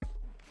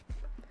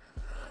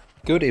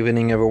Good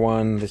evening,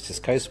 everyone. This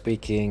is Kai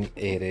speaking.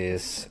 It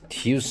is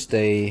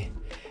Tuesday,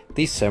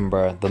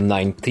 December the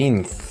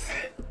 19th.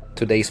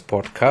 Today's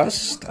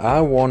podcast, I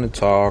want to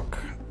talk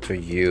to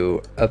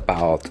you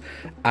about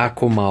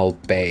Akumal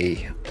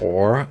Bay,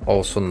 or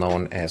also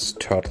known as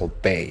Turtle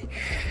Bay.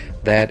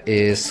 That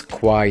is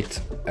quite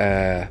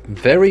a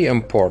very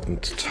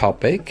important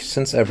topic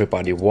since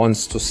everybody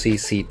wants to see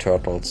sea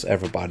turtles.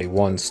 Everybody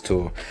wants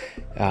to,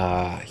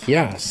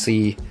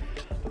 see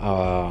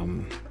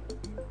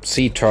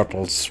sea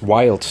turtles,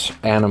 wild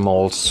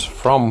animals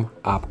from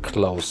up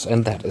close,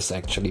 and that is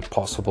actually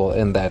possible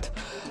in that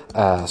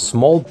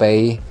small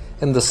bay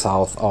in the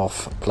south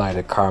of Playa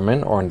del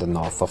Carmen or in the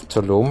north of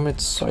Tulum.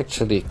 It's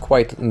actually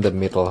quite in the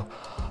middle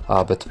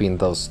between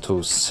those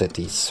two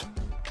cities.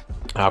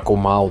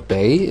 Akumal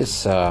Bay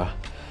is a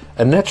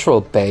natural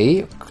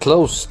bay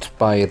closed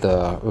by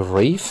the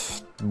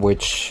reef,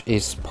 which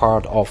is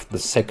part of the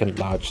second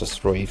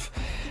largest reef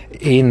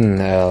in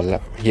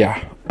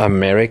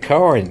America,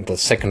 or in the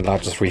second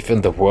largest reef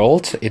in the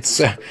world.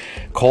 It's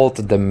called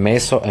the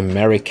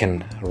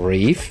Mesoamerican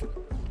Reef,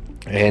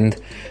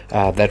 and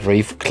that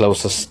reef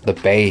closes the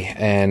bay,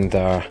 and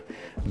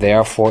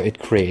therefore it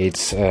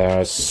creates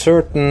a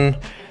certain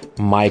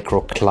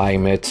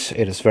microclimate.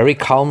 It is very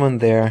calm in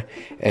there.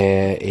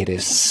 It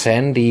is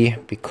sandy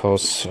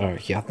because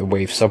the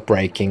waves are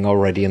breaking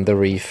already in the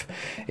reef.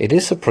 It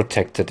is a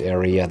protected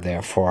area,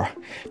 therefore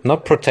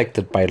not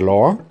protected by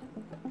law,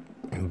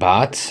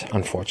 but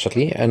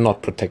unfortunately, and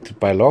not protected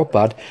by law,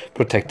 but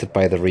protected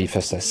by the reef,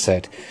 as I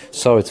said.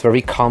 So it's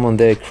very common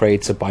there. It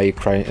creates a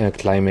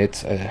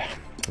microclimate.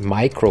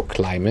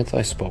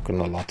 I've spoken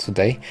a lot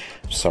today.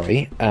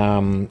 Sorry.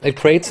 It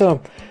creates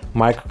a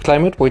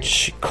microclimate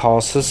which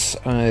causes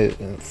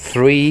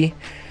three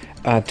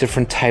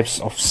different types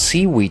of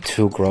seaweed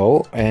to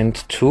grow,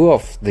 and two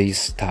of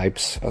these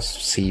types of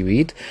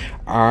seaweed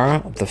are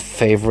the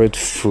favorite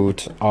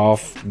food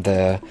of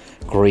the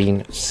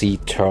green sea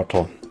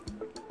turtle.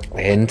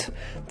 And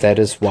that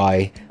is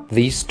why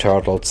these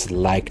turtles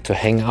like to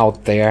hang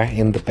out there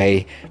in the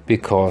bay,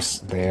 because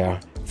their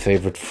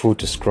favorite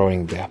food is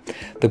growing there.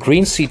 The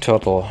green sea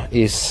turtle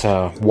is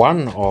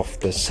one of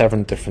the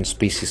 7 different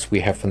species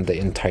we have in the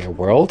entire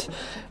world.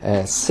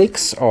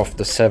 6 of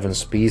the 7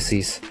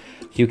 species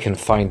you can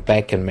find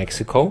back in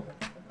Mexico.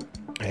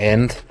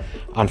 And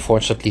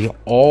unfortunately,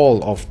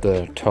 all of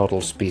the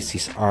turtle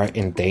species are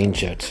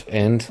endangered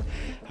and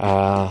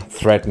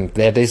threatened.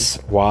 That is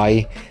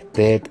why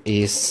that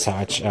is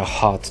such a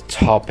hot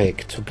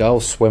topic, to go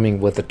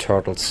swimming with the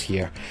turtles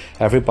here.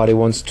 Everybody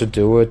wants to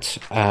do it.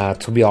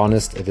 To be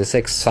honest, it is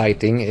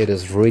exciting. It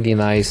is really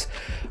nice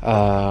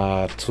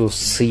to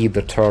see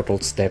the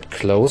turtles that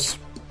close.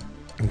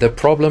 The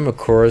problem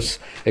occurs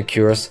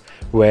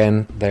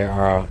when there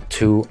are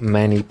too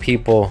many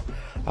people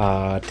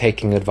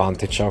taking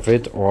advantage of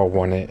it or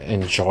want to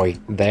enjoy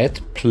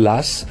that.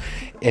 Plus,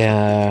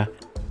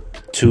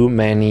 too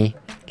many,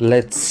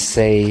 let's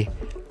say,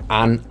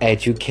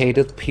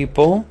 uneducated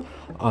people,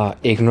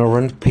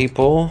 ignorant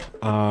people,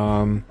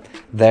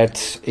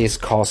 that is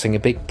causing a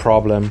big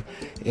problem.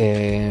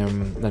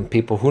 And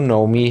people who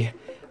know me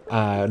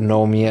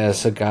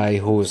as a guy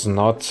who is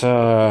not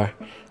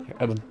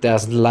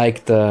doesn't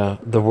like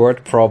the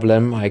word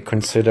problem. I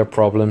consider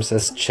problems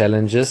as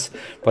challenges,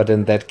 but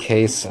in that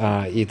case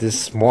it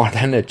is more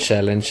than a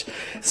challenge,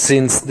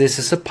 since this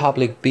is a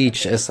public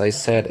beach. As I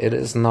said, it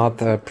is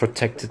not a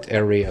protected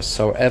area,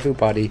 so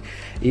everybody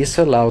is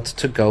allowed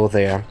to go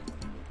there,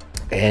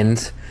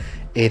 and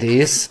it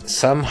is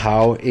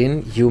somehow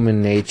in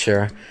human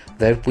nature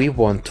that we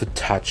want to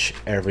touch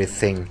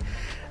everything.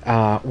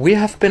 We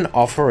have been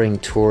offering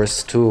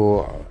tours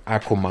to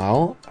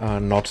Akumal.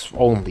 Not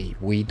only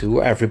we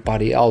do,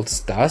 everybody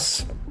else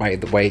does. By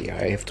the way,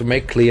 I have to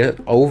make clear,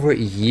 over a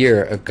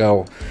year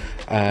ago,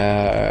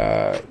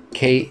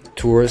 Kai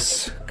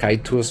Tours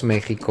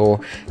Mexico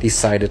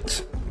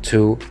decided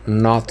to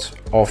not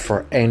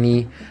offer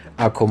any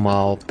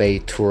Akumal Bay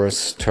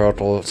tours,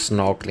 turtle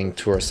snorkeling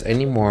tours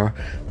anymore,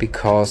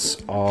 because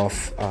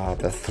of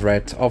the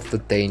threat, of the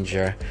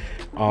danger,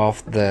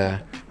 of the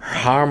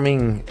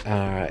harming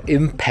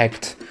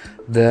impact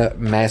the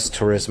mass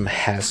tourism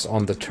has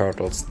on the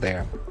turtles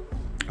there.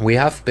 We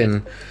as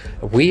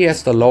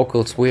the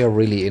locals, we are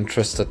really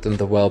interested in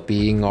the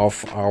well-being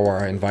of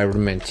our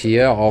environment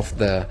here, of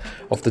the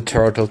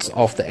turtles,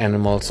 of the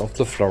animals, of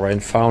the flora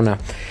and fauna.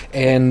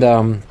 And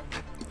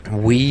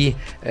we,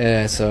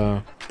 as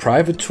a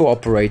private tour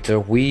operator,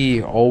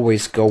 we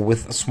always go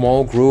with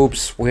small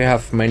groups. We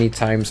have many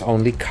times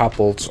only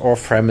couples or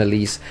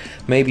families,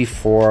 maybe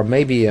 4,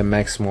 maybe a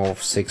maximum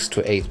of 6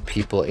 to 8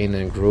 people in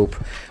a group.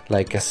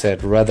 Like I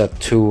said, rather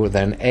 2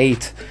 than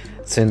 8,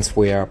 since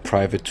we are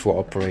private tour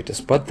operators.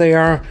 But they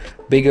are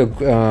bigger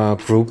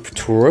group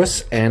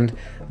tours, and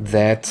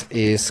that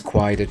is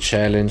quite a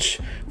challenge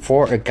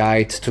for a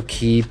guide to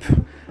keep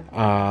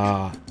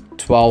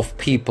 12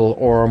 people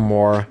or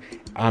more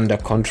under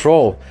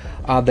control.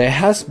 There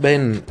has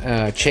been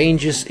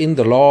changes in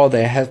the law.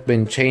 There have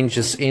been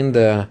changes in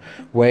the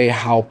way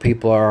how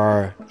people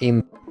are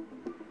in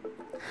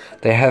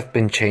there have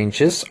been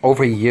changes.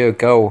 Over a year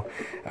ago,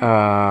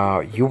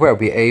 you were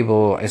be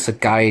able as a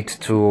guide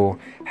to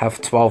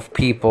have 12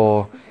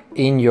 people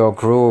in your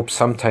group,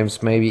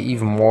 sometimes maybe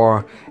even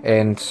more.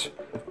 And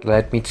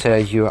let me tell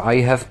you,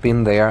 I have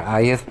been there,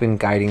 I have been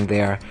guiding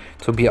there.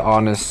 To be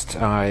honest,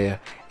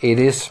 it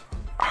is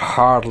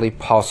hardly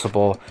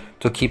possible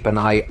to keep an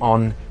eye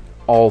on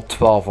all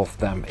 12 of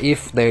them.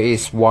 If there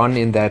is one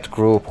in that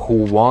group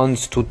who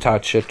wants to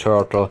touch a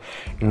turtle,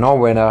 no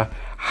matter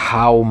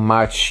how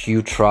much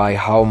you try,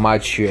 how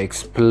much you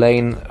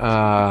explain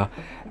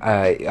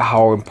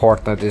how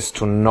important it is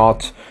to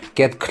not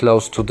get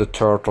close to the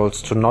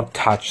turtles, to not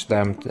touch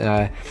them.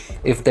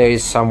 If there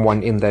is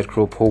someone in that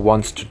group who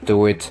wants to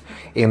do it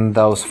in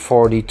those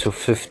 40 to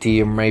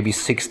 50, maybe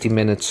 60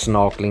 minutes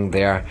snorkeling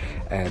there,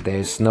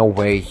 there's no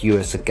way you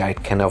as a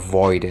guide can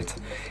avoid it.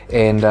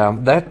 And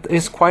that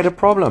is quite a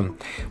problem.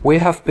 We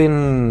have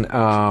been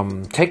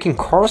taking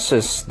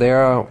courses.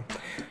 There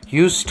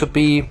used to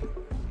be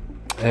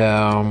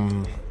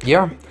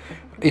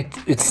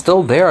it's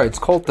still there. It's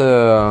called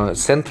the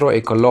Centro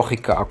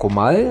Ecológico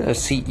Akumal,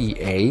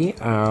 CEA.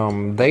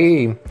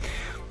 They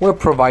were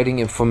providing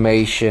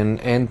information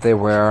and they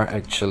were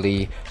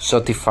actually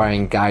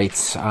certifying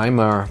guides. I'm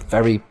a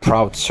very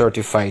proud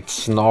certified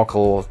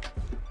snorkel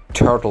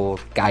turtle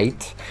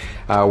guide.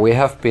 We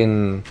have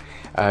been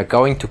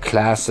going to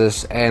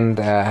classes and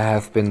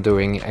have been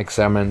doing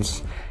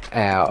examines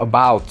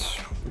about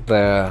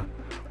the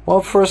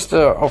first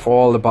of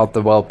all, about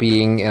the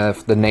well-being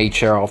of the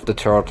nature of the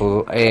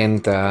turtle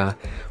and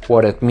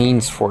what it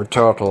means for a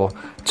turtle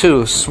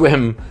to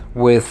swim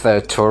with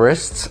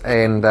tourists.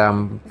 And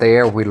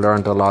there we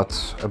learned a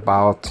lot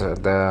about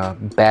the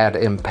bad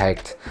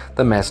impact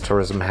the mass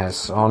tourism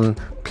has. On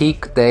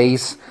peak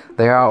days,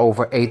 there are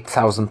over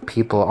 8,000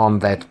 people on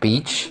that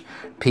beach.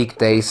 Peak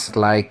days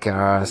like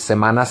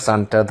Semana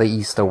Santa, the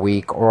Easter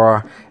week,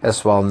 or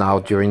as well now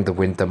during the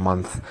winter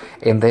month.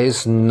 And there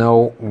is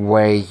no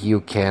way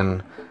you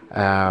can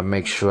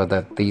make sure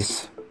that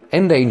these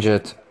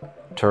endangered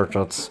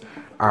turtles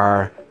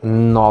are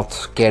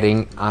not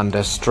getting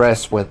under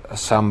stress with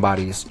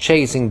somebody's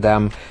chasing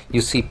them.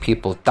 You see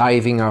people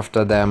diving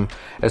after them,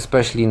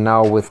 especially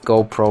now with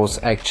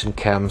GoPros, action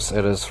cams.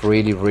 It is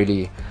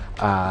really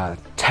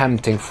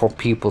tempting for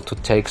people to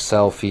take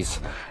selfies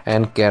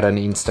and get an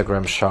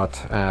Instagram shot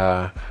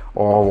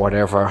or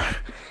whatever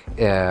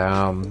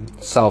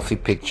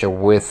selfie picture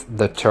with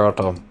the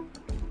turtle.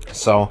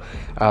 So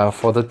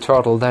for the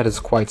turtle, that is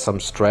quite some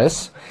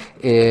stress.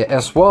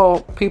 As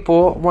well,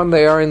 people, when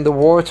they are in the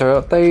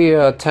water,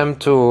 they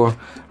tend to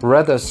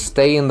rather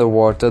stay in the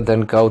water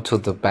than go to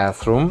the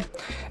bathroom.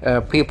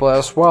 People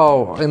as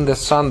well, in the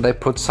sun, they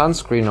put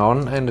sunscreen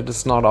on, and it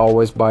is not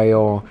always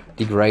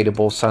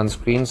biodegradable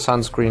sunscreen.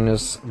 Sunscreen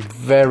is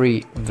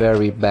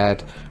very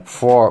bad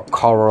for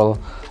coral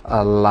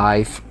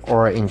life,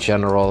 or in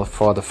general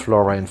for the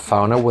flora and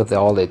fauna with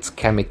all its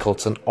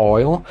chemicals and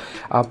oil.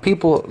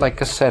 People,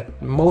 like I said,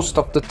 most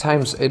of the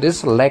times it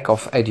is a lack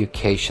of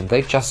education.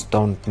 They just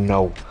don't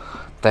know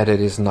that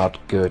it is not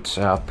good.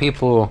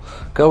 People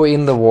go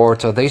in the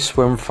water, they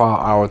swim far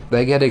out,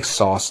 they get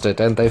exhausted,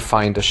 and they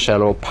find a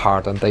shallow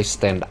part and they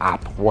stand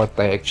up. What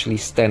they actually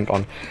stand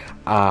on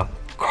are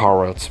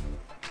corals.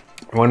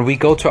 When we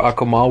go to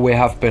Akumal,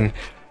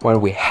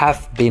 when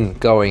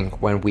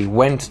we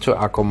went to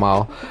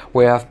Akumal,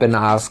 we have been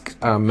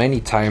asked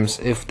many times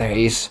if there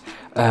is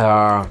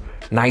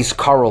nice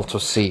coral to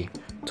see.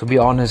 To be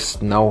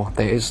honest, no,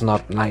 there is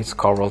not nice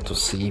coral to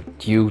see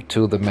due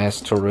to the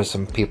mass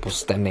tourism, people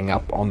standing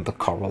up on the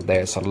coral.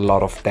 There's a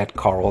lot of dead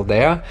coral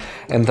there,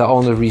 and the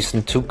only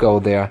reason to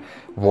go there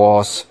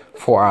was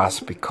for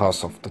us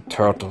because of the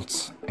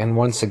turtles. And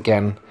once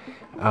again,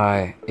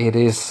 it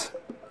is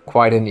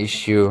quite an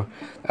issue.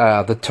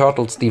 The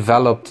turtles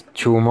developed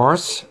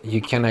tumors. You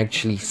can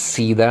actually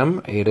see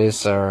them. It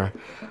is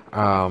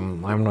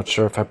I'm not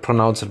sure if I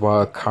pronounce it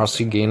well,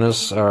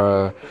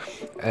 carcinogenic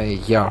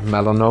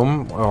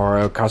melanoma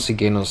or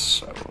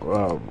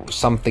carcinogenic.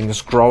 Something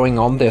is growing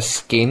on their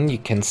skin. You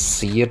can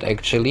see it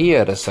actually.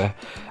 It is a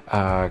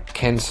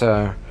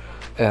cancer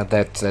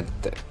that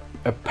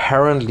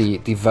apparently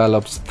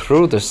develops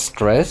through the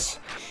stress.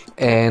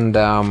 And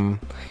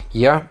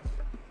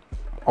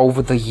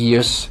over the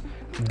years,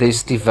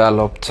 this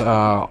developed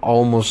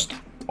almost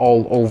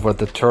all over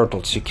the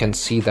turtles. You can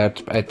see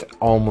that at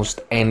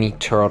almost any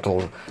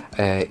turtle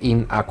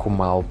in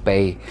Akumal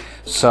Bay.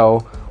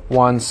 So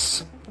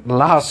once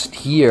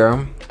last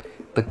year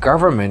the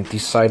government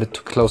decided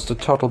to close the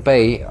Turtle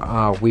Bay,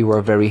 we were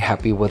very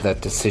happy with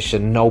that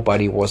decision.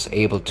 Nobody was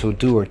able to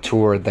do a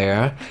tour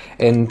there,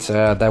 and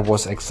that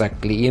was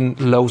exactly in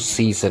low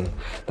season.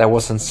 That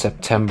was in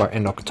September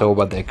and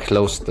October they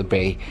closed the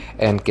bay,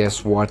 and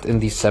guess what, in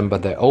December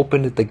they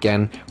opened it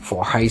again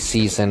for high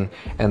season,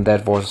 and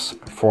that was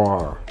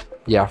for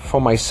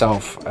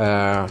myself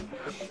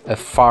a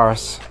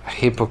farce,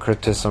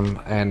 hypocritism,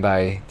 and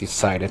I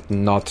decided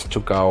not to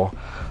go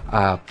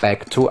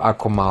back to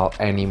Akumal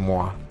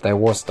anymore. That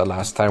was the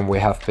last time we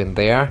have been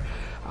there.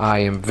 I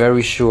am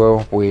very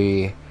sure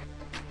we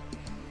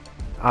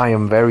I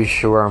am very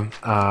sure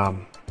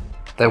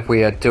that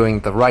we are doing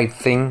the right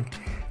thing,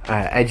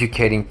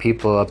 educating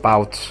people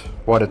about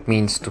what it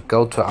means to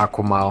go to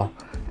Akumal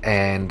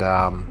and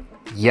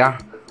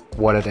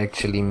what it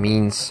actually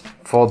means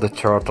for the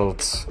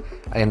turtles.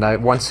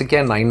 And once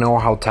again, I know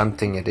how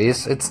tempting it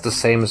is. It's the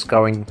same as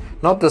going,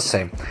 not the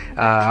same.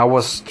 I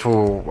was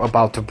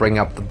about to bring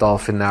up the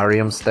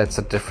dolphinariums. That's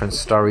a different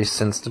story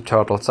since the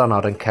turtles are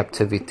not in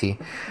captivity.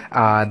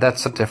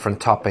 That's a different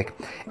topic.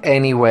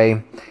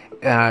 Anyway,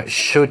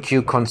 should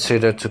you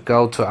consider to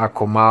go to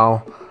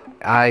Akumal,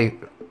 I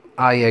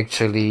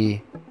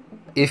actually,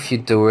 if you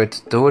do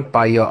it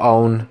by your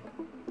own,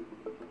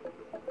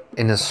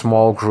 in a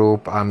small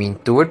group. I mean,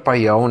 do it by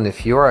your own.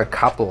 If you're a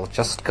couple,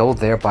 just go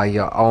there by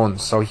your own.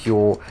 So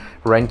you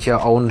rent your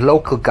own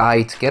local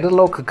guide. Get a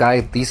local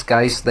guide. These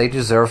guys, they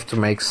deserve to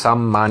make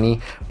some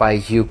money by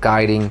you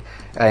guiding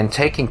and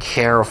taking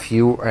care of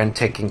you and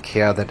taking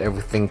care that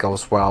everything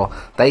goes well.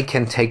 They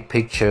can take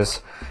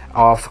pictures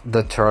of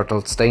the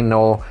turtles. They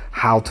know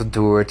how to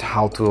do it,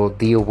 how to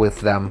deal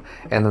with them,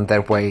 and in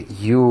that way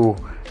you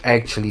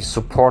actually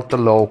support the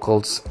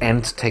locals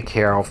and take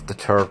care of the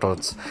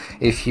turtles.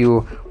 If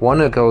you want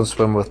to go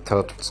swim with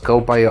turtles,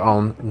 go by your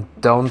own.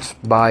 Don't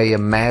buy a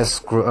mass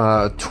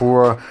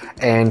tour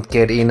and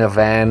get in a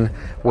van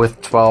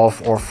with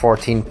 12 or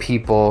 14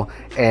 people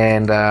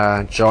and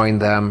join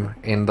them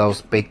in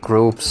those big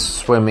groups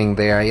swimming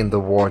there in the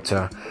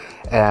water.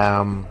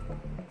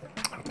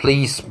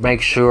 Please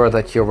make sure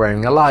that you're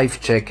wearing a life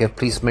jacket.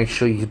 Please make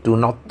sure you do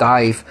not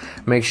dive.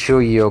 Make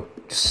sure you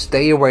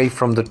stay away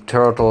from the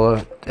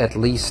turtle at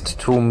least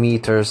 2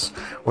 meters,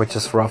 which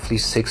is roughly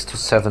 6 to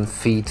 7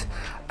 feet.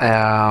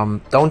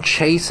 Don't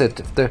chase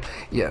it.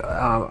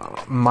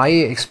 My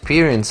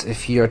experience,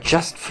 if you're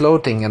just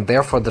floating, and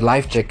therefore the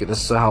life jacket is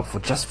so helpful,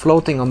 just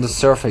floating on the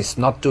surface,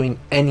 not doing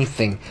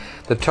anything,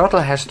 the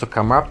turtle has to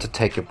come up to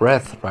take a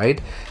breath,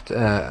 right?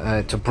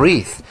 To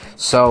breathe.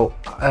 So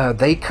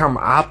they come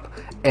up,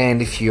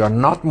 and if you're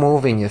not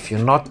moving, if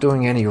you're not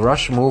doing any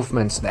rush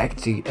movements, they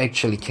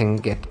actually can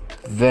get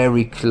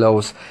very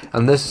close,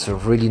 and this is a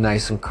really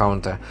nice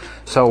encounter.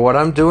 So what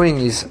I'm doing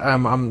is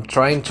I'm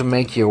trying to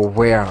make you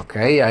aware.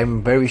 Okay,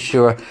 I'm very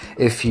sure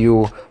if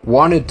you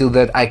want to do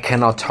that, I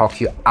cannot talk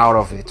you out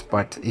of it,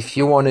 but if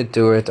you want to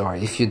do it, or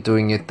if you're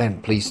doing it,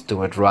 then please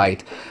do it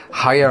right.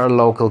 Hire a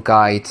local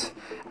guide.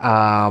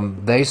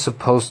 They're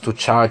supposed to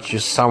charge you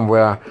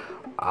somewhere,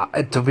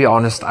 to be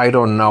honest, I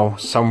don't know,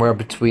 somewhere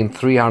between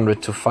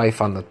 300 to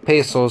 500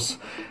 pesos.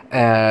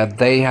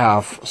 They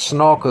have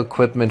snorkel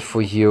equipment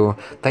for you.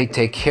 They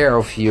take care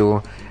of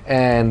you,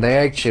 and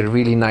they're actually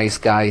really nice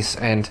guys,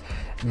 and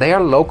they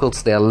are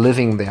locals. They are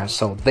living there,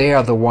 so they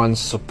are the ones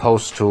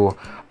supposed to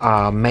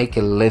make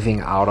a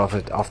living out of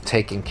it, of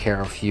taking care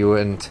of you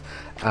and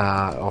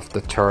of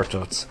the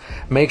turtles.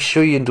 Make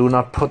sure you do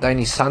not put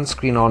any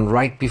sunscreen on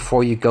right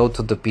before you go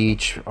to the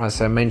beach. As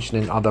I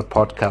mentioned in other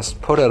podcasts,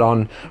 put it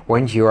on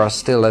when you are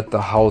still at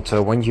the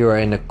hotel, when you are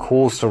in a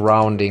cool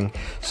surrounding,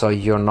 so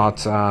you're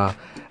not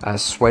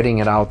sweating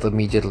it out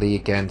immediately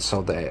again.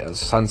 So the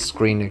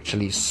sunscreen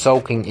actually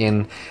soaking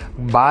in.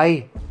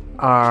 Buy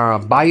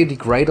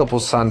biodegradable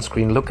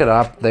sunscreen. Look it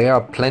up. There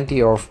are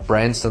plenty of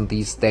brands in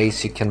these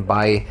days. You can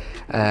buy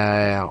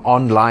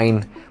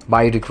online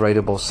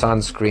biodegradable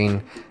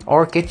sunscreen,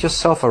 or get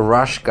yourself a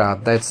rush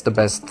guard. That's the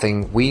best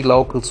thing. We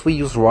locals, we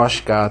use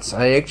rush guards.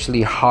 I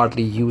actually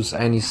hardly use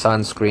any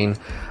sunscreen,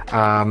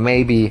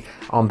 maybe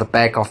on the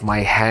back of my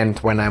hand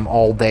when I'm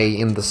all day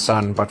in the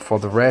sun, but for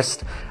the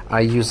rest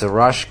I use a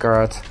rush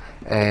guard,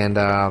 and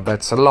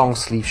that's a long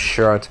sleeve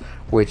shirt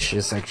which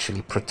is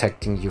actually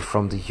protecting you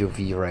from the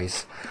UV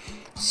rays.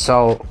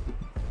 So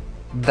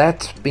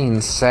that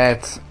being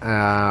said,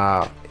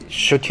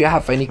 should you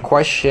have any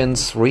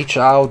questions, reach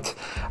out.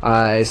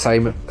 As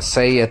I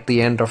say at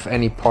the end of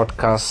any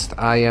podcast,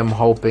 I am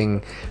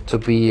hoping to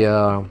be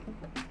a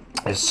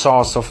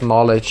source of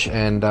knowledge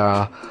and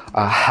a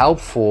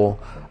helpful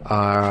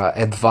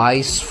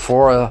advice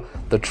for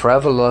the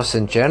travelers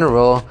in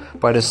general,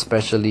 but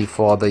especially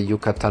for the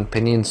Yucatan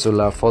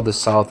Peninsula, for the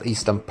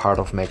southeastern part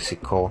of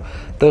Mexico,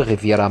 the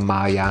Riviera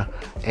Maya,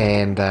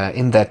 and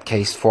in that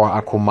case for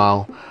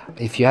Akumal.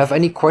 If you have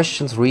any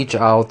questions, reach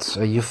out.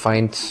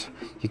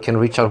 You can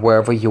reach out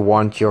wherever you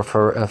want, your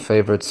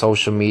favorite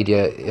social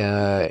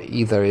media,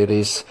 either it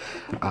is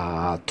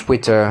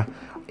Twitter,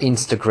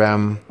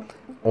 Instagram,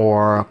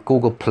 or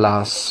Google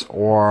Plus,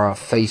 or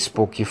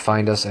Facebook. You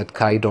find us at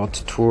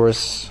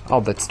kai.tours. Oh,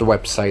 that's the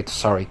website.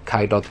 Sorry,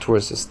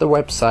 kai.tours is the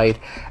website.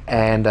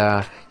 And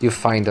you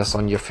find us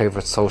on your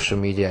favorite social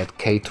media at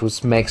K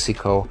Tours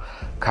Mexico,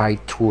 Kai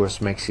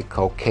Tours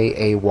Mexico,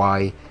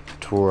 KAY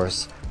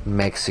Tours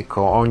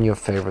Mexico, on your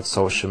favorite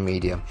social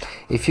media.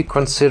 If you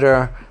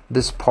consider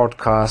this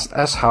podcast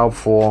as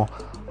helpful,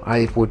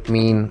 it would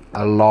mean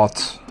a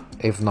lot,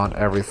 if not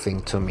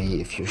everything, to me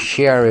if you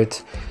share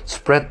it,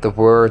 spread the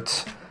word.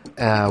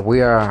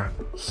 We are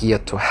here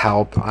to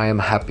help. I am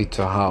happy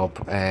to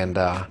help, and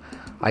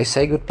I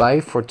say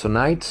goodbye for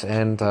tonight,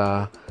 and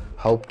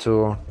hope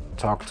to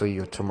talk to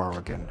you tomorrow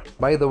again.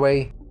 By the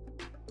way,